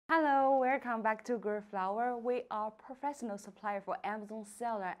welcome back to Grow Flower. We are professional supplier for Amazon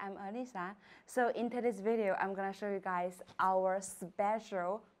seller. I'm Anissa. So in today's video, I'm gonna show you guys our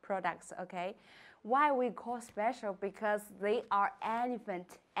special products, okay? Why we call special? Because they are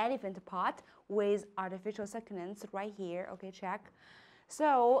elephant pot with artificial succulents right here, okay, check.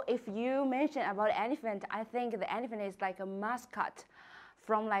 So if you mention about elephant, I think the elephant is like a mascot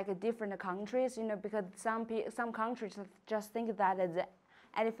from like different countries, you know, because some countries just think that the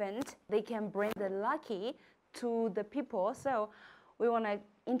elephant, they can bring the lucky to the people. So we want to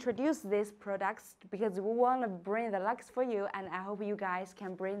introduce these products because we want to bring the luck for you, and I hope you guys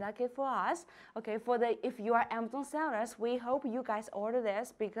can bring lucky for us. Okay, if you are Amazon sellers, we hope you guys order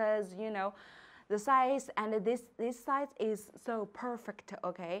this because, you know, the size and this size is so perfect,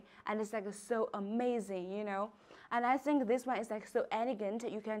 okay, and it's like so amazing, you know. And I think this one is like so elegant.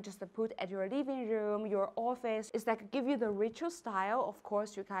 You can just put at your living room, your office. It's like give you the ritual style. Of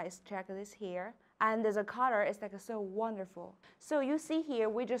course, you guys check this here. And the color is like so wonderful. So you see here,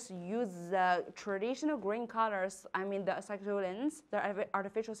 we just use the traditional green colors, I mean the succulents, the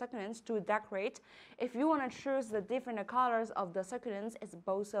artificial succulents to decorate. If you want to choose the different colors of the succulents, it's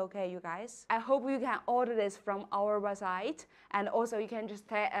both okay, you guys. I hope you can order this from our website, and also you can just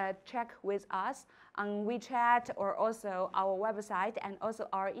check with us on WeChat or also our website and also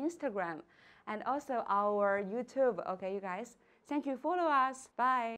our Instagram and also our YouTube, okay, you guys. Thank you, follow us, bye.